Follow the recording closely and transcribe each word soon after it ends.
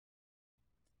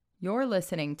You're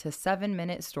listening to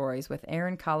 7-Minute Stories with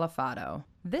Aaron Califato.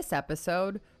 This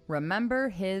episode, Remember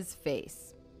His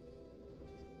Face.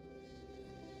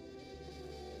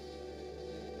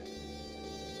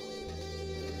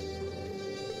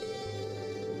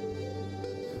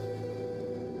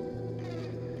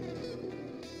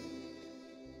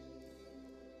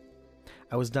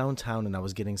 I was downtown and I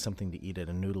was getting something to eat at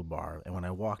a noodle bar, and when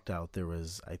I walked out, there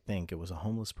was, I think it was a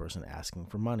homeless person asking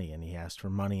for money, and he asked for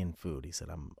money and food. He said,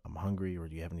 I'm hungry, or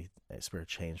do you have any spare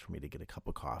change for me to get a cup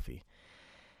of coffee?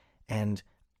 And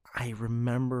I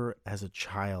remember as a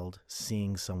child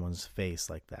seeing someone's face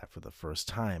like that for the first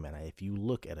time, and if you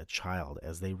look at a child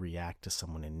as they react to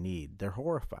someone in need, they're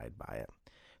horrified by it.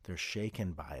 They're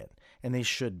shaken by it, and they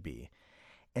should be.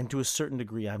 And to a certain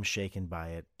degree, I'm shaken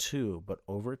by it too. But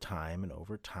over time,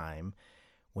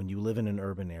 when you live in an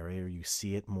urban area, or you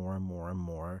see it more and more and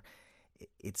more,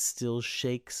 it still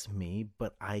shakes me,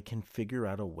 but I can figure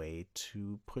out a way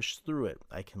to push through it.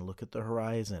 I can look at the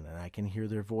horizon and I can hear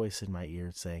their voice in my ear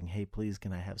saying, hey, please,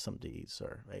 can I have something to eat,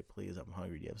 sir? Hey, please, I'm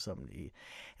hungry. Do you have something to eat?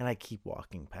 And I keep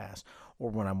walking past. Or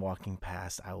when I'm walking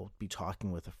past, I will be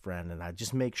talking with a friend, and I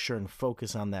just make sure and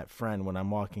focus on that friend when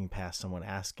I'm walking past someone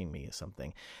asking me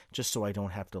something, just so I don't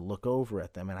have to look over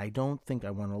at them. And I don't think I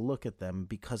want to look at them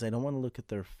because I don't want to look at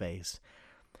their face.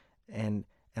 And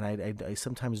I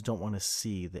sometimes don't want to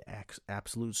see the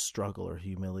absolute struggle or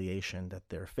humiliation that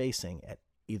they're facing at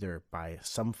either by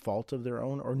some fault of their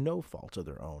own or no fault of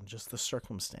their own, just the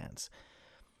circumstance.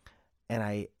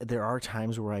 And there are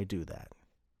times where I do that,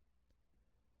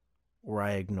 where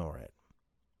I ignore it.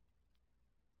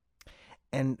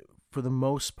 And for the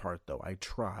most part, though, I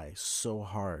try so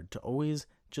hard to always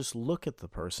just look at the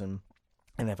person,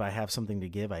 and if I have something to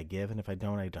give, I give, and if I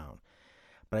don't, I don't.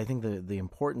 But I think the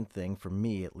important thing for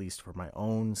me, at least for my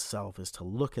own self, is to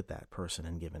look at that person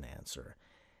and give an answer,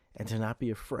 and to not be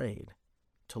afraid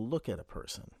to look at a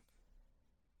person.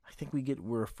 I think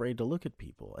we're afraid to look at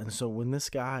people. And so when this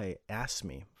guy asked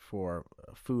me for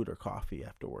food or coffee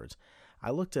afterwards,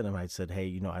 I looked at him, I said, hey,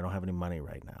 I don't have any money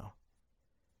right now.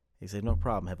 He said, no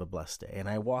problem, have a blessed day. And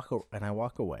I walk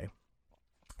away.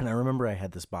 And I remember I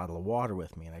had this bottle of water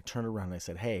with me, and I turned around and I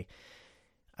said, hey,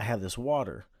 I have this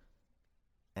water.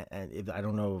 And I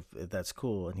don't know if that's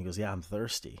cool. And he goes, yeah, I'm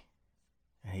thirsty.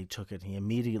 And he took it, and he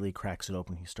immediately cracks it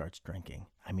open. He starts drinking.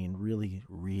 I mean, really,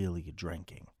 really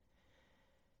drinking.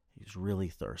 He's really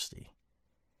thirsty.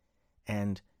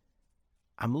 And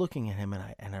I'm looking at him,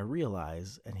 and I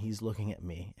realize, and he's looking at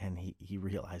me, and he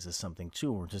realizes something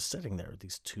too. We're just sitting there,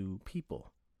 these two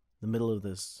people, in the middle of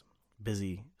this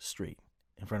busy street,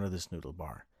 in front of this noodle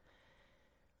bar.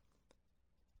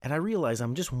 And I realize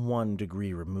I'm just 1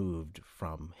 degree removed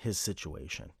from his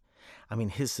situation. I mean,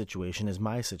 his situation is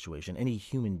my situation. Any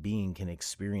human being can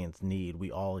experience need.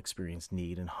 We all experience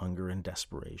need and hunger and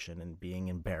desperation and being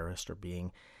embarrassed or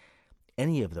being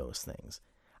any of those things.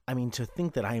 I mean, to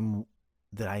think that I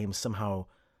am somehow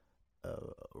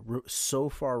so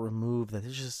far removed that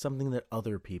it's just something that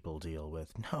other people deal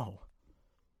with. No.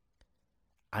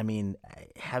 I mean,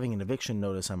 having an eviction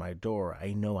notice on my door,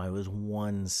 I know I was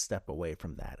 1 step away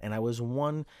from that. And I was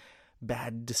 1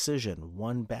 bad decision,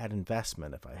 1 bad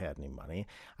investment if I had any money.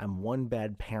 I'm 1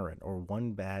 bad parent, or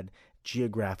 1 bad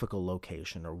geographical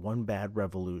location, or 1 bad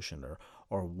revolution,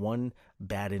 or 1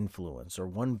 bad influence, or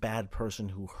 1 bad person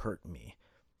who hurt me,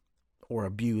 or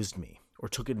abused me, or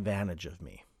took advantage of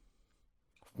me.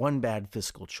 1 bad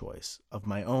fiscal choice of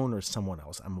my own or someone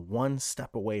else. I'm 1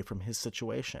 step away from his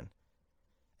situation.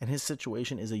 And his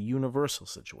situation is a universal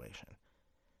situation.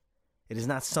 It is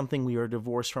not something we are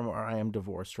divorced from, or I am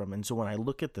divorced from. And so when I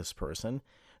look at this person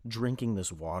drinking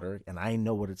this water, and I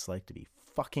know what it's like to be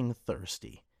fucking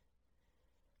thirsty,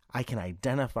 I can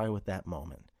identify with that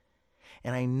moment.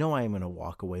 And I know I'm going to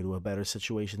walk away to a better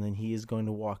situation than he is going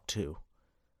to walk to.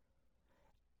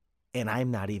 And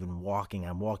I'm not even walking.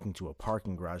 I'm walking to a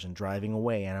parking garage and driving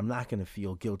away. And I'm not going to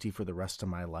feel guilty for the rest of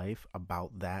my life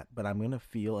about that. But I'm going to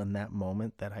feel in that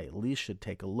moment that I at least should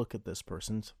take a look at this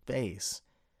person's face.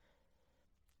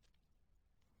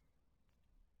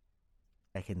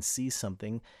 I can see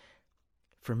something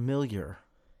familiar.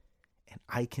 And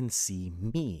I can see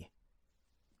me.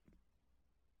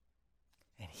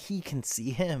 And he can see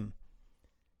him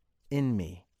in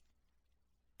me.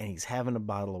 And he's having a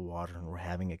bottle of water, and we're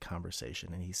having a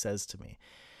conversation. And he says to me,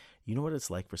 you know what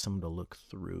it's like for someone to look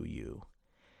through you?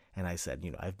 And I said,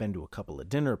 I've been to a couple of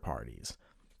dinner parties.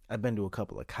 I've been to a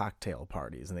couple of cocktail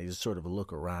parties, and they just sort of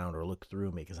look around or look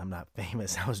through me because I'm not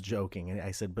famous. I was joking. And I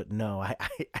said, but no, I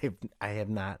have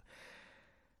not.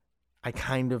 I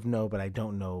kind of know, but I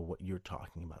don't know what you're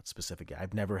talking about specifically.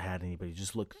 I've never had anybody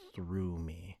just look through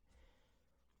me.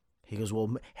 He goes,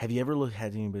 well, have you ever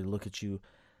had anybody look at you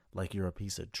like you're a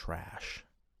piece of trash?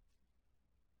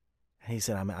 And he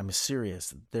said, I'm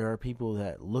serious. There are people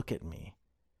that look at me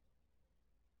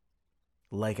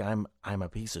like I'm a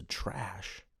piece of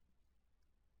trash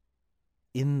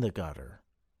in the gutter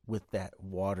with that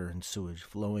water and sewage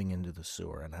flowing into the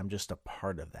sewer, and I'm just a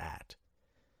part of that.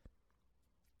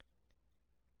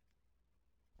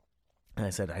 And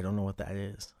I said, I don't know what that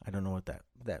is. I don't know what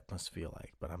that must feel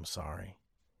like, but I'm sorry.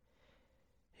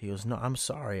 He goes, no, I'm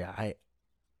sorry. I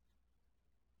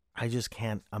just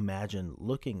can't imagine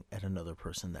looking at another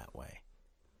person that way.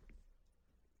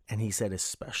 And he said,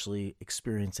 especially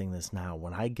experiencing this now,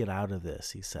 when I get out of this,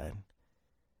 he said,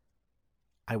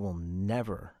 I will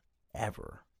never,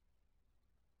 ever,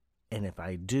 and if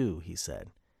I do, he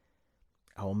said,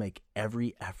 I will make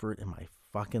every effort in my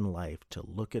fucking life to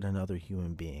look at another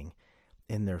human being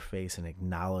in their face and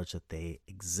acknowledge that they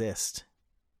exist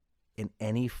in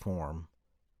any form,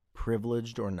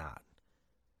 privileged or not.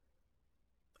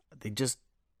 They just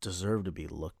deserve to be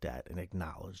looked at and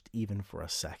acknowledged, even for a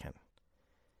second.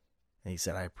 And he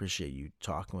said, I appreciate you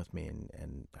talking with me,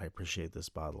 and I appreciate this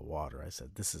bottle of water. I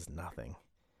said, this is nothing,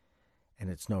 and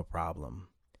it's no problem.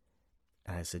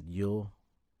 And I said, you'll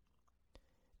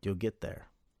get there.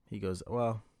 He goes,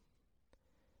 well,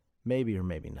 maybe or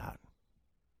maybe not.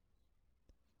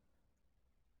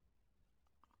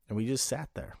 And we just sat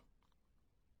there,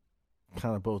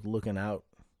 kind of both looking out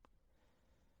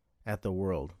at the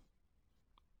world.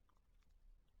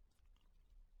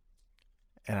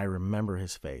 And I remember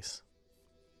his face.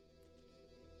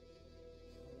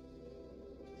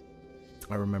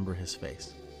 I remember his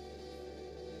face.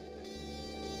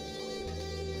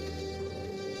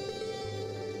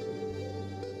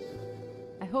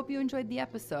 I hope you enjoyed the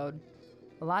episode.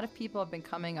 A lot of people have been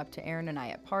coming up to Aaron and I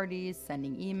at parties,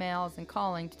 sending emails, and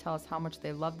calling to tell us how much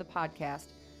they love the podcast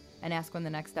and ask when the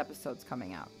next episode's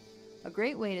coming out. A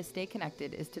great way to stay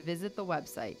connected is to visit the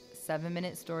website,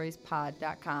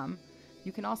 7minutestoriespod.com.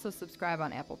 You can also subscribe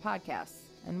on Apple Podcasts.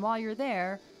 And while you're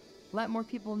there, let more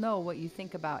people know what you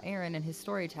think about Aaron and his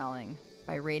storytelling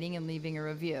by rating and leaving a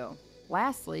review.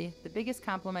 Lastly, the biggest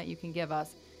compliment you can give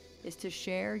us is to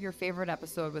share your favorite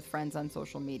episode with friends on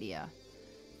social media.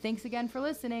 Thanks again for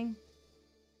listening.